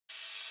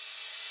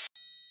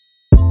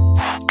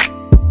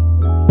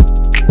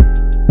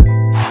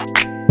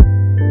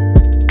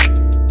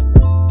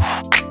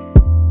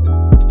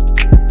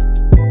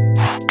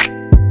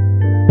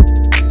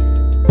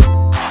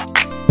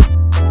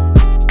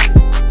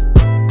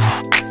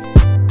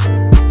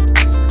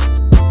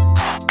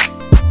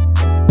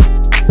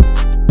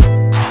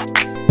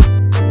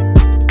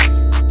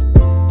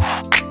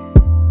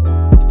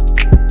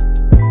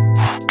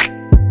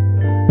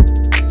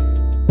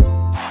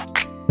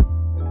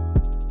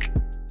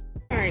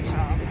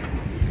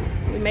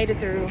Made it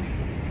through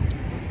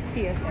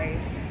TSA.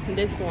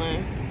 This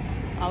one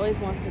always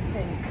wants to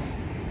take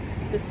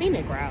the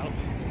scenic route.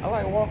 I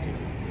like walking.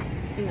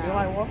 No. You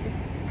like walking?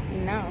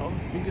 No.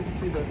 You get to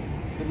see the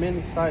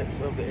many sights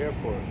of the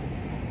airport.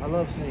 I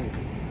love seeing it.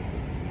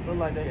 Look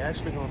like they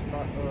actually gonna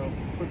start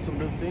put some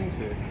new things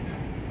here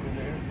in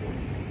the airport.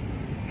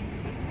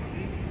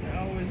 See, they're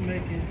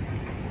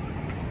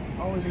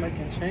always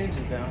making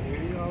changes down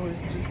here. You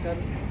always just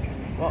gotta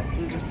walk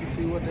through just to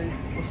see what's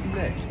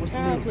next. What's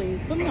new?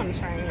 Please put me on the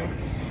train.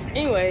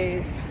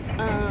 Anyways,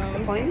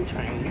 the plane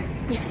train.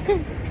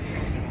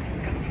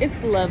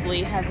 It's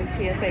lovely having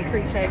TSA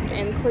pre-check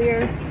and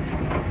clear.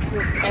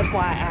 Just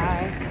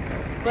FYI.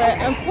 But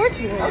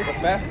unfortunately, that's the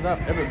fastest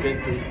I've ever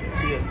been through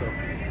TSA.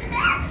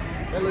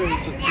 That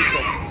literally took 2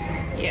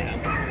 seconds. Yeah.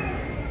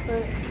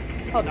 But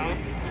hold on.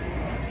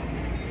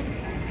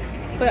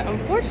 But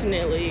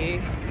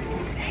unfortunately,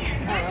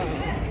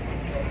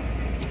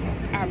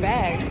 our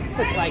bags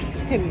took like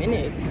 10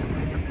 minutes.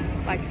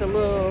 Like the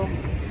little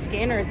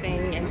scanner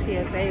thing in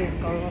TSA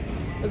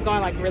was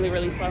going like really,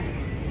 really slow.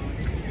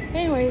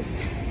 Anyways,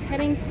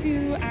 heading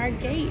to our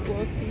gate.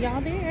 We'll see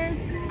y'all there.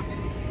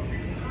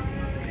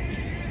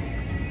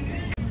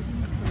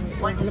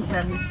 Once the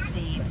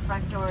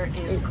front door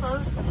is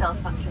closed, the cell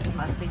functions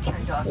must be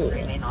turned off and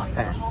remain off for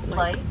the whole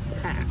flight.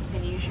 You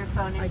can use your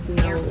phone in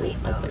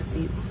airplane mode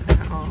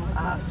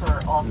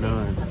for all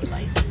phases of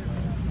flight.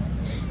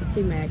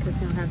 He mad because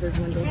he don't have his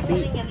window seat.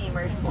 Sitting in the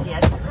emergency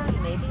exit room,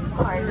 you may be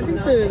required to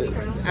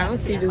I don't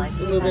see this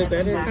a little bit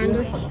better, kind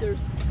of.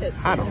 It's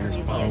hot on this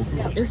phone.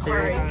 It's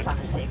very hot.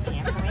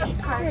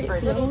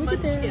 Alright, so look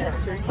at that.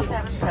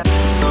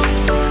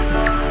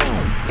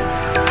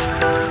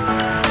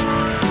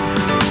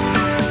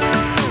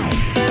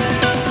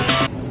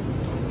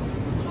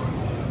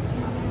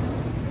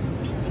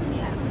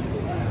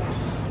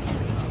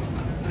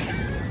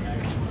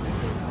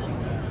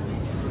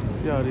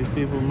 See all these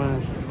people,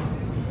 man.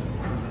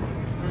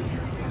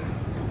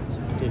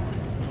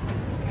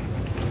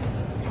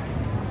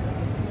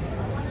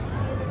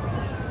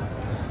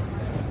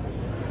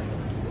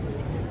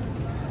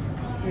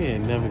 We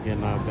ain't never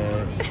getting our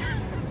bag.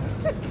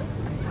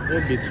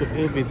 It'll be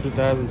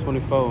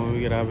 2024 when we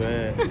get our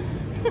bag.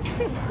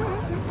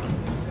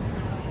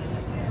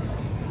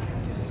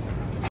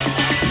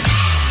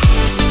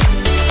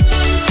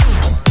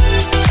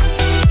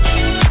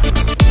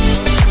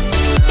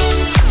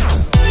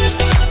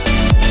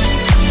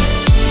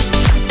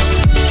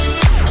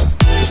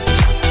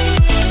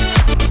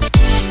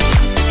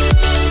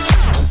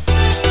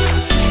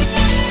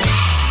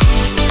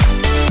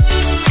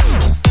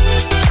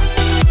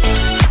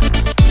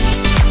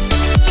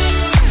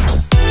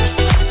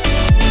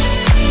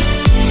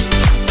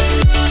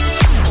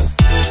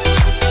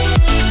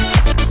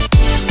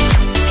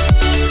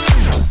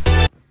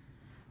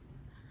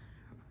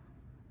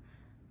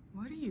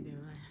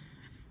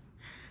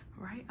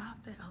 Right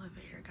off the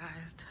elevator,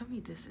 guys. Tell me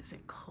this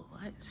isn't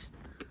clutch.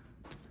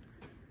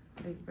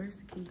 Wait, where's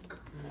the key?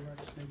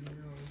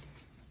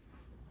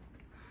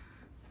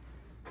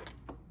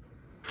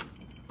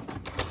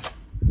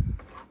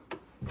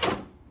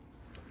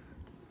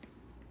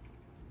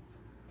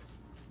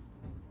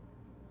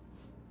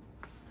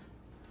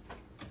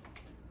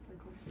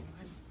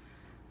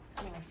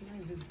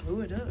 Somebody just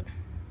blew it up.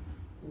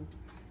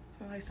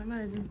 It's like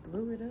somebody just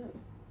blew it up.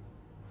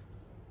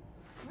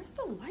 Where's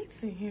the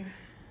lights in here?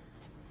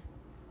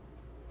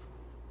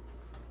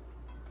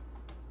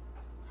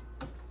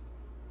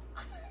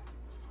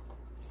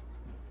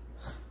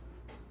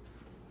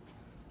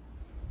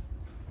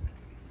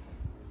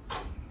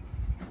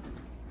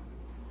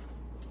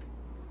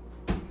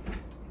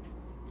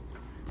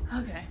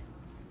 Okay.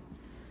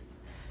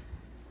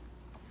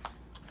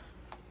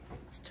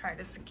 Let's try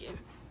this again.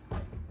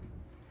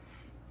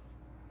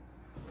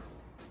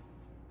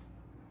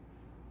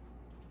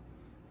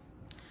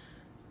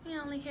 We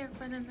only here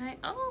for the night.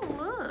 Oh,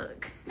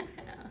 look.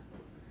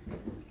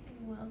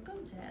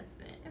 Welcome,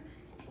 Jackson.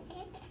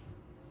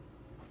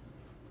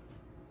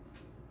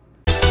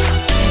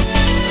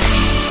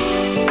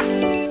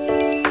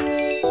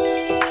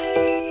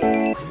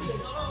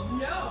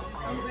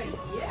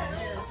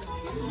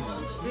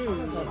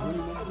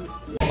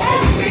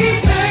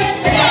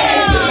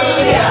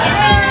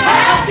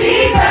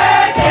 Happy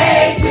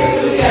birthday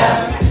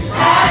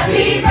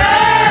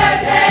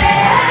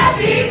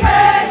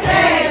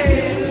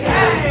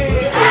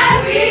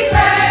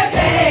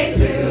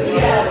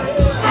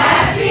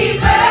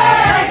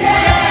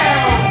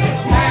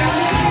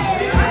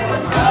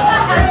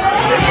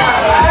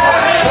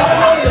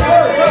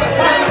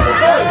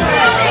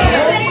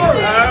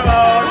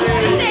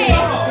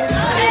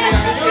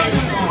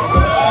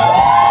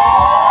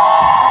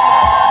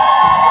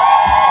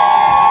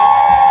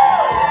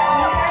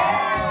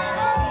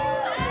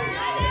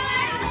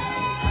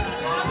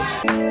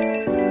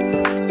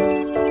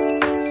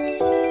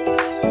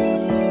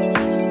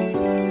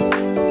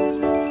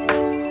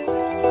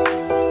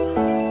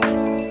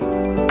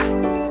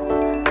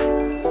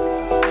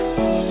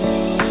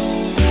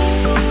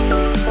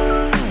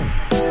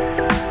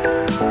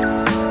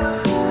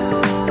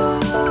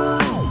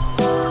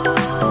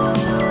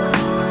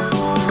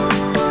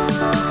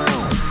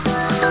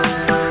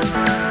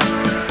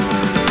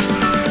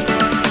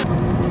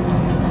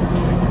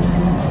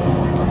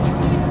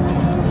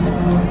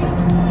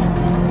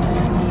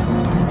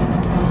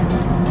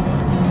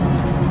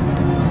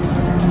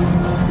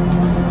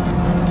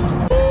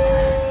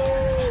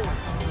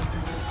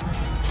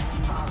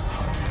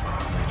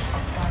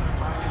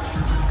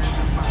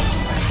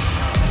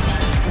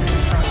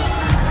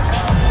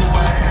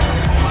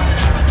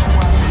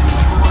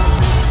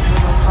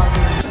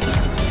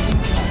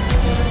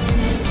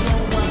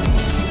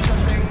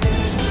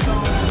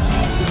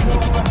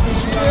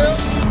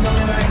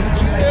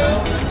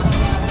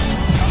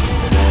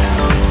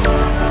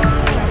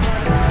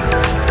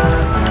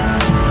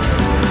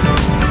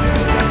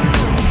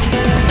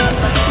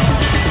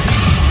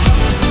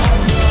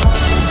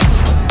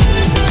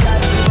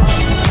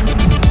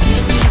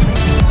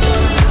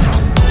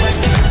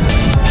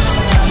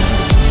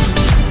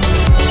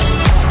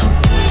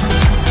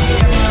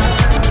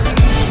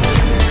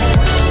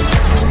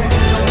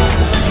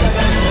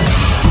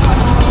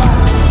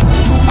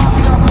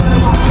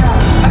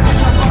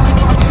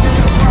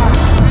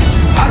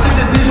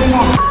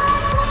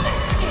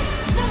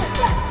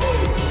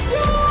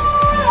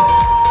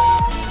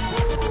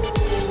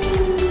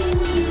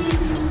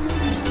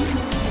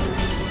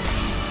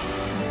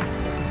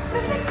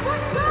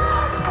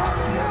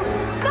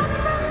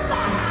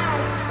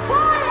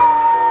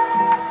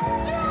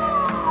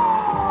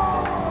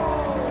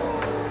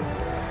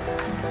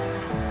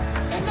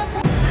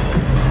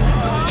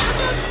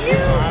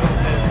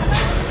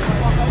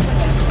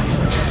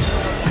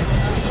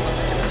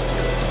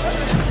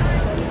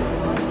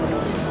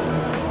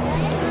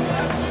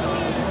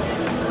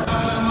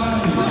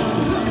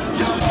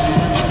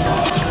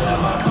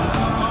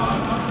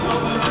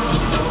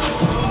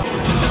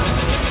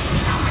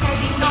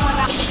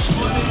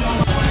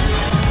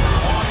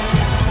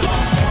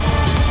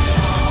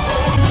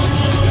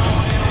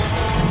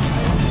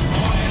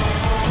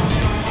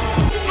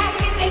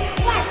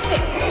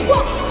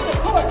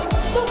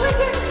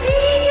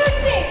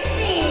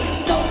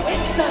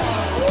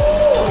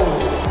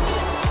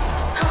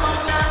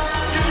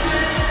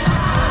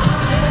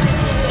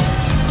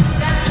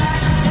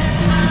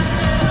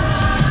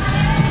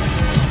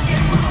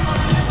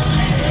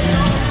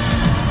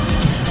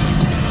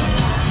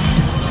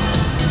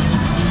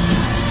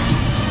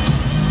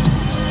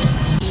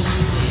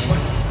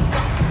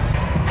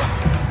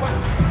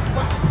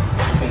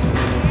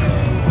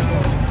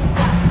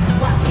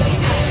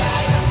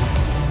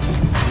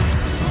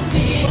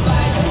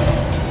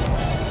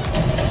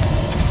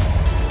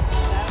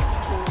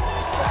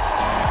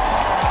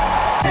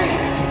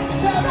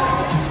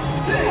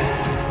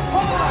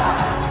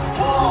 5,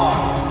 4,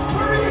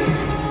 3,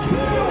 2,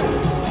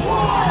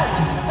 1.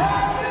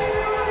 Happy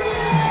New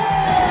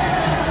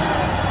Year!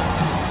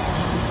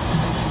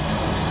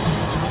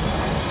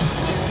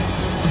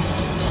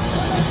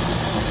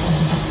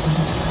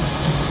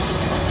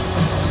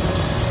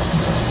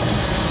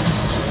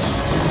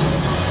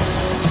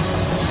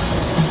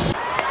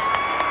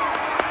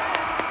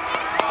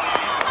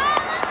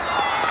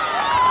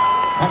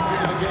 After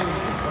the game,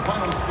 the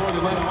final score, the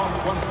Atlanta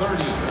Hawks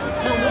 130,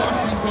 your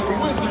Washington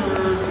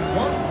Wizards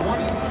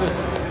 126.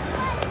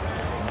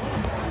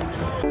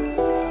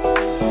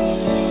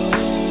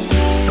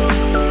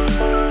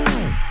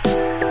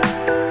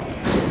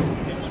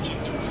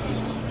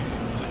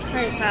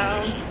 Alright,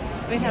 y'all.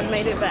 We have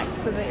made it back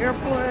to the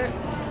airport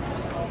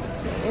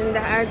to end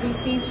our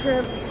DC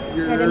trip.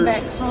 Heading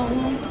back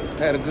home.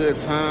 Had a good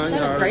time.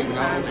 Had a great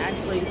time,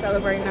 actually,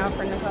 celebrating now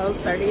for Nicole's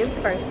 30th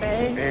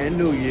birthday. And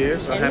New Year.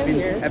 So happy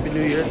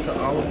New Year to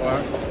all of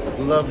our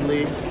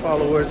lovely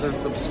followers and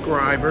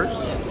subscribers.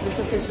 It's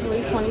officially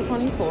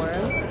 2024.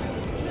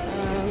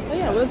 So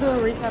yeah, we'll do a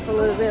recap a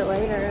little bit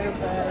later,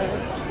 but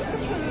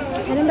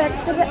heading back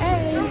to the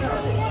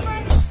A.